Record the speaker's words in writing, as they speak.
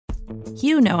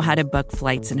You know how to book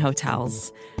flights and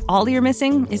hotels. All you're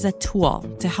missing is a tool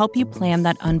to help you plan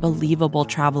that unbelievable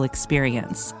travel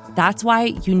experience. That's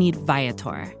why you need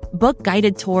Viator. Book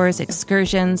guided tours,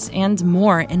 excursions, and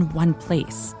more in one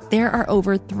place. There are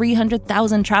over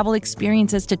 300,000 travel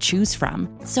experiences to choose from,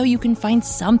 so you can find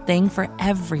something for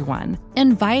everyone.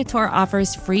 And Viator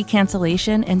offers free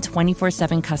cancellation and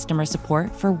 24/7 customer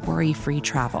support for worry-free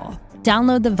travel.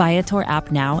 Download the Viator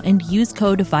app now and use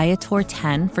code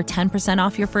Viator10 for 10%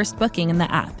 off your first booking in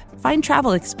the app. Find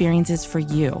travel experiences for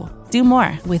you. Do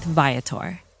more with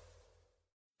Viator.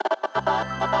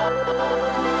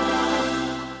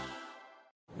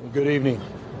 Good evening.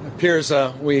 It appears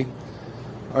we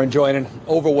are enjoying an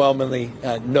overwhelmingly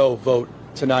no vote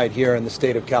tonight here in the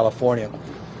state of California.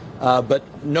 But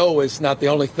no is not the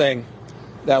only thing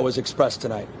that was expressed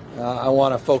tonight. I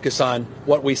want to focus on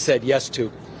what we said yes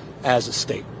to as a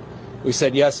state. We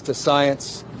said yes to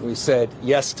science. We said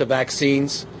yes to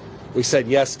vaccines. We said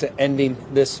yes to ending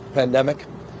this pandemic.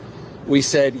 We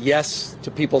said yes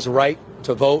to people's right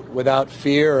to vote without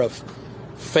fear of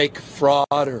fake fraud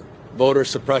or voter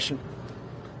suppression.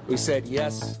 We said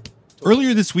yes.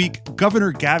 Earlier this week,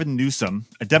 Governor Gavin Newsom,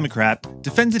 a Democrat,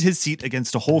 defended his seat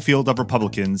against a whole field of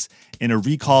Republicans in a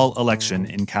recall election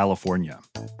in California.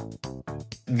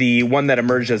 The one that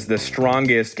emerged as the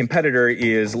strongest competitor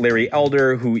is Larry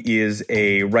Elder, who is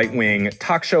a right-wing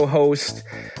talk show host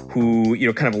who,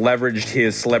 kind of leveraged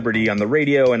his celebrity on the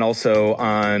radio and also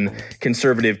on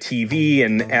conservative TV,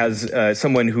 and as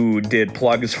someone who did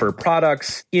plugs for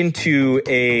products into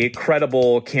a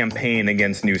credible campaign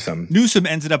against Newsom. Newsom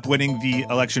ended up winning the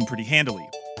election pretty handily.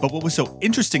 But what was so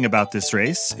interesting about this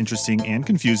race, interesting and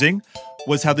confusing,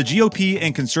 was how the GOP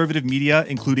and conservative media,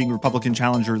 including Republican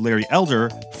challenger Larry Elder,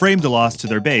 framed the loss to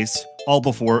their base, all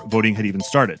before voting had even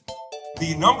started.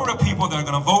 The number of people that are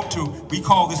going to vote to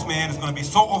recall this man is going to be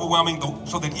so overwhelming,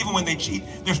 so that even when they cheat,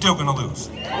 they're still going to lose.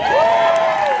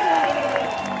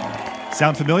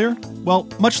 Sound familiar? Well,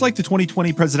 much like the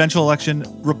 2020 presidential election,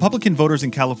 Republican voters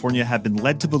in California have been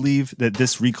led to believe that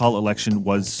this recall election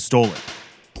was stolen.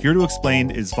 Here to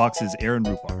explain is Vox's Aaron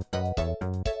Rupar.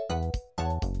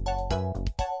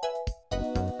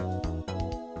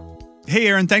 Hey,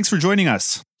 Aaron, thanks for joining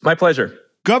us. My pleasure.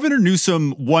 Governor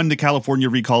Newsom won the California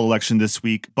recall election this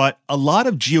week, but a lot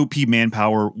of GOP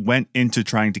manpower went into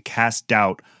trying to cast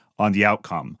doubt on the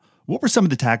outcome. What were some of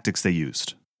the tactics they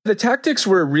used? The tactics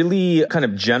were really kind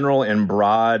of general and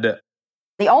broad.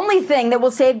 The only thing that will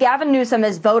save Gavin Newsom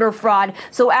is voter fraud.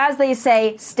 So as they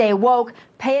say, stay woke,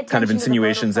 pay attention. Kind of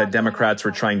insinuations that Democrats were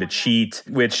trying to cheat,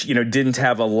 which, didn't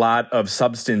have a lot of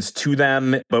substance to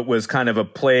them, but was kind of a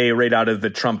play right out of the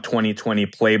Trump 2020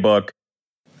 playbook.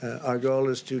 Our goal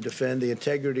is to defend the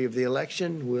integrity of the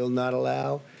election. We'll not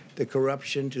allow the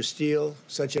corruption to steal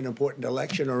such an important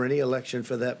election, or any election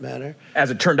for that matter. As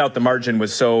it turned out, the margin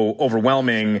was so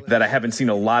overwhelming that I haven't seen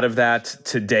a lot of that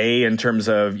today in terms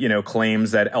of,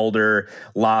 claims that Elder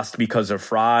lost because of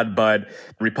fraud. But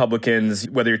Republicans,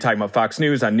 whether you're talking about Fox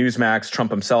News on Newsmax,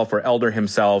 Trump himself, or Elder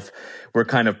himself, were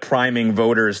kind of priming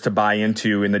voters to buy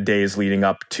into in the days leading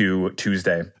up to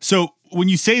Tuesday. So when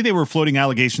you say they were floating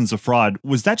allegations of fraud,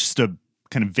 was that just a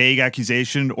kind of vague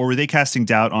accusation, or were they casting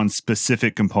doubt on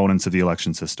specific components of the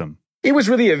election system? It was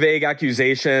really a vague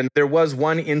accusation. There was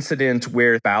one incident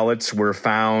where ballots were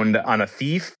found on a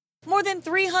thief. More than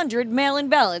 300 mail-in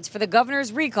ballots for the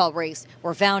governor's recall race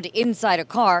were found inside a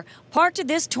car parked at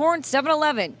this torn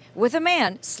 7-Eleven with a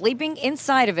man sleeping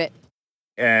inside of it.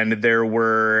 And there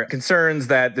were concerns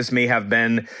that this may have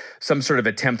been some sort of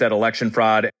attempt at election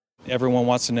fraud. Everyone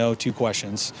wants to know two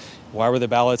questions. Why were the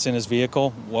ballots in his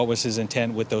vehicle? What was his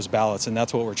intent with those ballots? And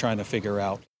that's what we're trying to figure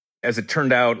out. As it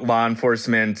turned out, law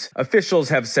enforcement officials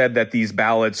have said that these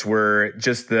ballots were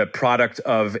just the product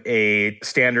of a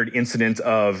standard incident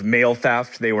of mail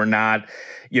theft. They were not,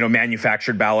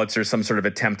 manufactured ballots or some sort of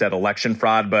attempt at election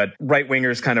fraud. But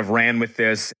right-wingers kind of ran with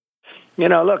this.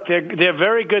 Look, they're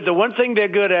very good. The one thing they're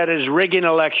good at is rigging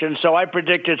elections. So I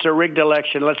predict it's a rigged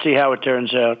election. Let's see how it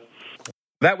turns out.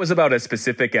 That was about as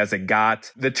specific as it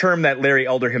got. The term that Larry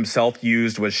Elder himself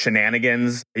used was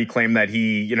shenanigans. He claimed that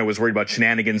he, was worried about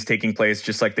shenanigans taking place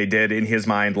just like they did in his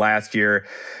mind last year.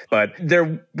 But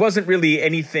there wasn't really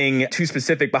anything too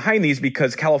specific behind these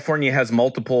because California has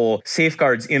multiple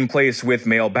safeguards in place with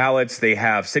mail ballots. They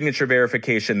have signature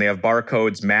verification. They have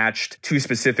barcodes matched to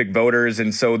specific voters.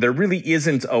 And so there really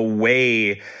isn't a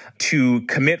way to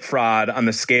commit fraud on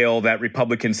the scale that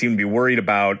Republicans seem to be worried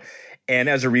about. And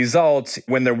as a result,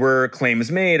 when there were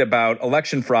claims made about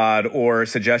election fraud or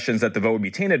suggestions that the vote would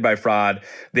be tainted by fraud,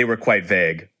 they were quite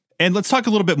vague. And let's talk a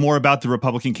little bit more about the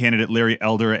Republican candidate, Larry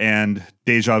Elder, and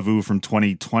Deja Vu from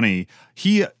 2020.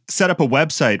 He set up a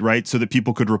website, right, so that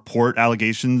people could report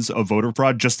allegations of voter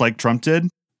fraud, just like Trump did?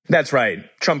 That's right.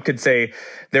 Trump could say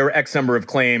there were X number of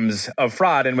claims of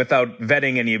fraud, and without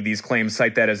vetting any of these claims,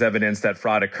 cite that as evidence that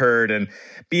fraud occurred. And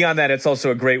beyond that, it's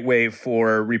also a great way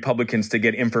for Republicans to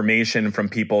get information from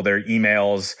people, their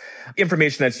emails,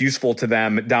 information that's useful to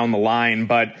them down the line.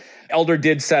 But Elder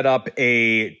did set up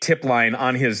a tip line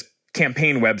on his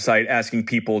campaign website asking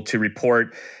people to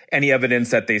report any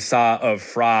evidence that they saw of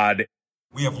fraud.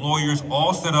 We have lawyers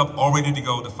all set up, all ready to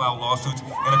go to file lawsuits in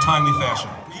a timely fashion.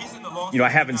 I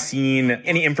haven't seen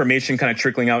any information kind of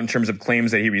trickling out in terms of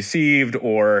claims that he received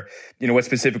or, what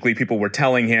specifically people were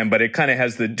telling him. But it kind of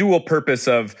has the dual purpose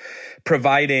of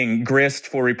providing grist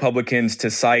for Republicans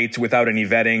to cite without any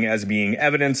vetting as being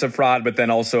evidence of fraud, but then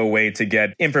also a way to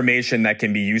get information that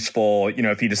can be useful,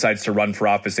 if he decides to run for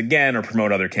office again or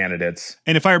promote other candidates.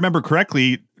 And if I remember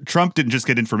correctly, Trump didn't just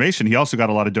get information. He also got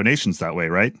a lot of donations that way,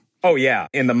 right? Oh, yeah.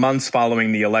 In the months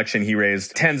following the election, he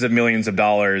raised tens of millions of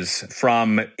dollars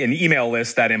from an email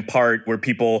list that in part were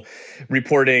people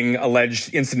reporting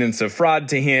alleged incidents of fraud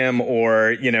to him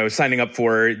or, signing up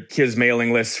for his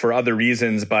mailing lists for other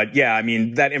reasons. But yeah,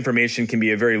 that information can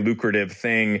be a very lucrative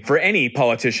thing for any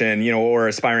politician, or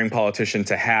aspiring politician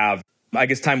to have. I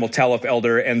guess time will tell if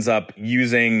Elder ends up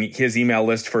using his email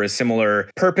list for a similar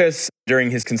purpose.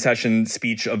 During his concession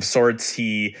speech of sorts,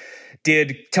 he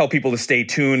did tell people to stay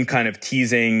tuned, kind of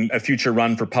teasing a future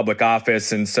run for public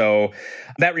office. And so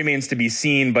that remains to be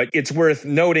seen. But it's worth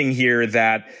noting here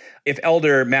that if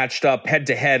Elder matched up head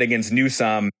to head against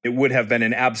Newsom, it would have been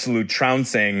an absolute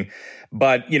trouncing.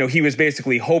 But, he was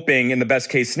basically hoping in the best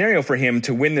case scenario for him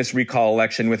to win this recall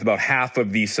election with about half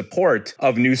of the support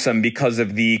of Newsom because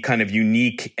of the kind of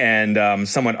unique and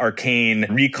somewhat arcane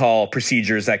recall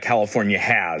procedures that California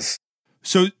has.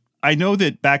 So I know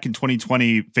that back in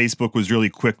 2020, Facebook was really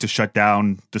quick to shut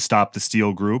down the Stop the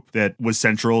Steal group that was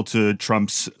central to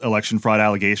Trump's election fraud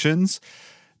allegations.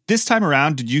 This time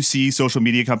around, did you see social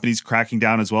media companies cracking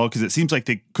down as well? Because it seems like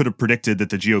they could have predicted that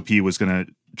the GOP was going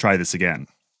to try this again.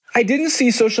 I didn't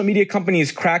see social media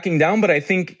companies cracking down, but I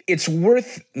think it's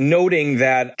worth noting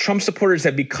that Trump supporters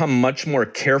have become much more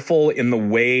careful in the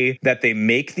way that they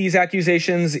make these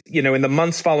accusations. In the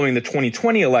months following the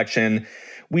 2020 election,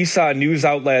 we saw news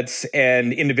outlets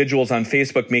and individuals on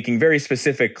Facebook making very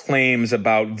specific claims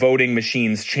about voting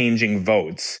machines changing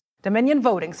votes. Dominion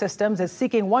Voting Systems is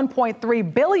seeking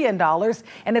 $1.3 billion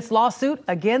in its lawsuit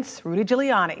against Rudy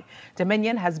Giuliani.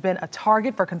 Dominion has been a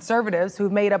target for conservatives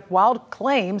who've made up wild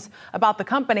claims about the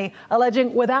company,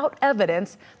 alleging without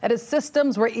evidence that its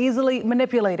systems were easily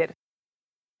manipulated.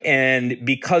 And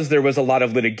because there was a lot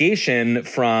of litigation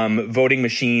from voting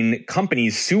machine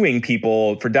companies suing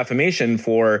people for defamation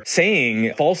for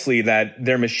saying falsely that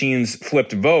their machines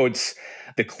flipped votes,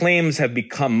 the claims have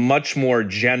become much more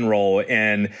general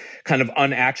and kind of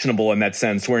unactionable in that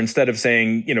sense, where instead of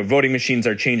saying, voting machines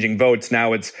are changing votes,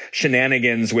 now it's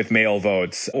shenanigans with mail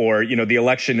votes or, the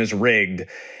election is rigged.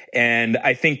 And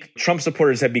I think Trump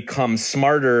supporters have become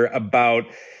smarter about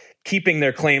keeping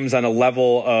their claims on a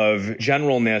level of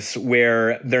generalness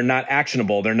where they're not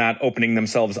actionable. They're not opening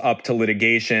themselves up to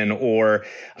litigation or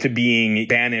to being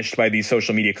banished by these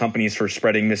social media companies for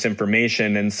spreading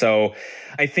misinformation. And so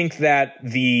I think that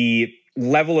the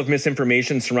level of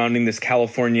misinformation surrounding this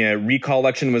California recall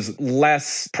election was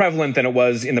less prevalent than it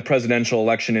was in the presidential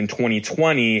election in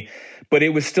 2020. But it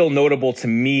was still notable to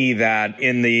me that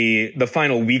in the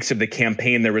final weeks of the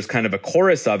campaign, there was kind of a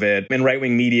chorus of it in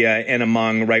right-wing media and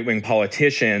among right-wing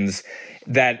politicians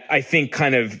that I think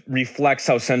kind of reflects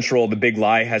how central the big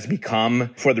lie has become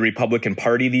for the Republican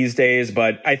Party these days.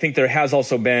 But I think there has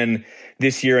also been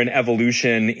this year an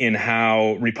evolution in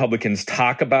how Republicans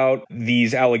talk about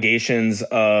these allegations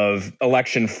of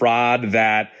election fraud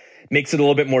that makes it a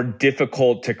little bit more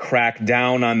difficult to crack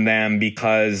down on them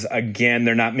because, again,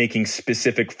 they're not making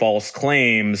specific false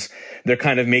claims. They're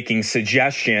kind of making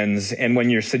suggestions. And when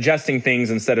you're suggesting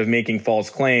things instead of making false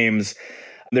claims,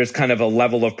 there's kind of a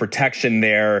level of protection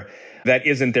there that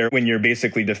isn't there when you're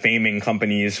basically defaming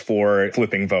companies for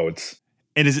flipping votes.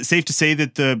 And is it safe to say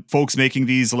that the folks making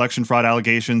these election fraud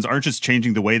allegations aren't just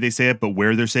changing the way they say it, but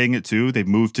where they're saying it too? They've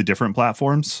moved to different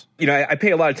platforms? I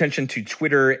pay a lot of attention to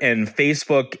Twitter and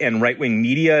Facebook and right-wing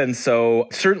media. And so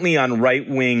certainly on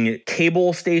right-wing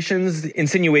cable stations,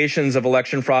 insinuations of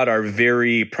election fraud are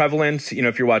very prevalent.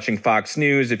 If you're watching Fox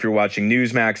News, if you're watching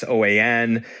Newsmax,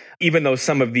 OAN, even though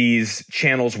some of these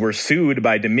channels were sued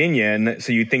by Dominion,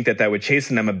 so you'd think that that would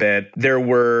chasten them a bit, there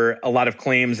were a lot of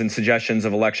claims and suggestions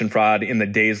of election fraud in the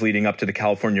days leading up to the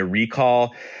California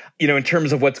recall. in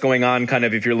terms of what's going on, kind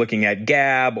of if you're looking at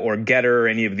Gab or Getter or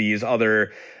any of these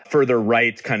other further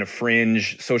right kind of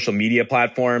fringe social media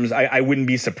platforms, I wouldn't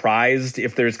be surprised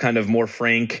if there's kind of more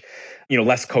frank,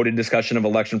 less coded discussion of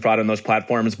election fraud on those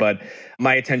platforms. But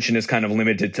my attention is kind of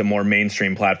limited to more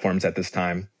mainstream platforms at this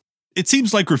time. It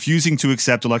seems like refusing to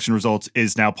accept election results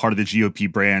is now part of the GOP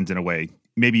brand in a way,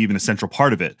 maybe even a central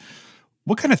part of it.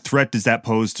 What kind of threat does that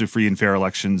pose to free and fair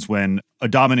elections when a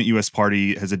dominant U.S.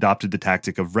 party has adopted the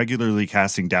tactic of regularly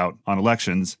casting doubt on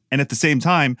elections, and at the same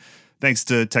time, thanks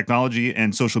to technology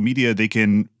and social media, they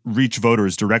can reach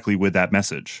voters directly with that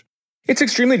message? It's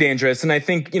extremely dangerous. And I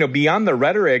think, beyond the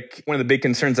rhetoric, one of the big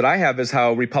concerns that I have is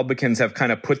how Republicans have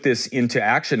kind of put this into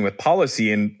action with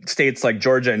policy in states like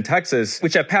Georgia and Texas,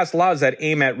 which have passed laws that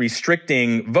aim at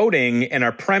restricting voting and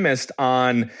are premised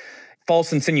on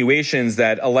false insinuations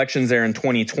that elections there in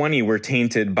 2020 were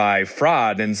tainted by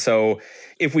fraud. And so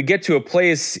if we get to a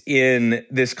place in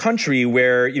this country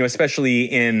where, especially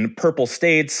in purple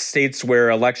states where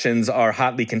elections are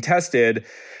hotly contested,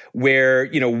 where,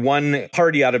 one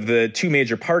party out of the two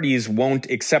major parties won't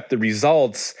accept the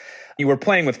results, you were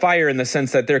playing with fire in the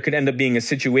sense that there could end up being a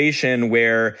situation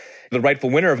where the rightful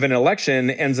winner of an election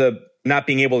ends up not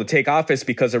being able to take office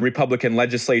because a Republican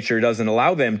legislature doesn't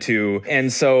allow them to.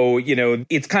 And so,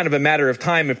 it's kind of a matter of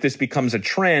time if this becomes a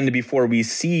trend before we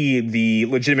see the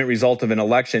legitimate result of an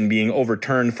election being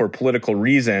overturned for political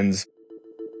reasons.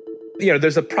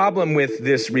 There's a problem with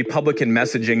this Republican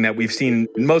messaging that we've seen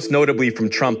most notably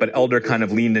from Trump, but Elder kind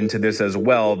of leaned into this as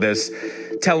well. This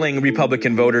telling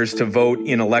Republican voters to vote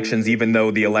in elections even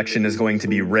though the election is going to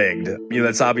be rigged.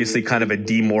 That's obviously kind of a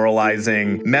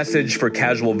demoralizing message for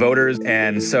casual voters.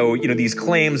 And so, these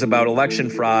claims about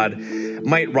election fraud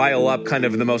might rile up kind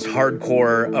of the most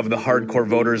hardcore of the hardcore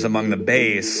voters among the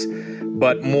base.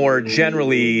 But more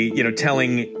generally,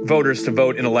 telling voters to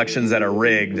vote in elections that are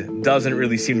rigged doesn't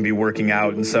really seem to be working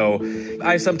out. And so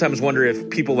I sometimes wonder if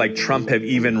people like Trump have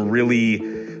even really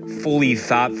fully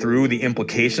thought through the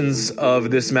implications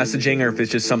of this messaging, or if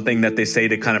it's just something that they say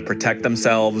to kind of protect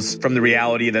themselves from the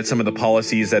reality that some of the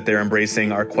policies that they're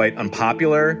embracing are quite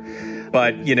unpopular.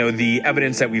 But, the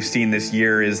evidence that we've seen this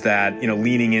year is that,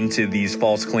 leaning into these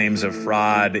false claims of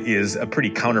fraud is a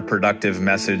pretty counterproductive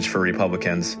message for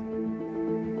Republicans.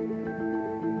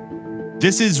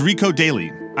 This is Recode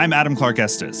Daily. I'm Adam Clark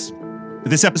Estes.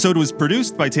 This episode was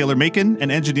produced by Taylor Macon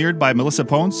and engineered by Melissa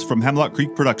Ponce from Hemlock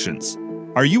Creek Productions.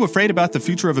 Are you afraid about the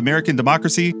future of American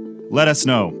democracy? Let us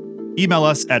know. Email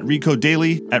us at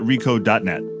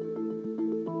recodedaily@recode.net.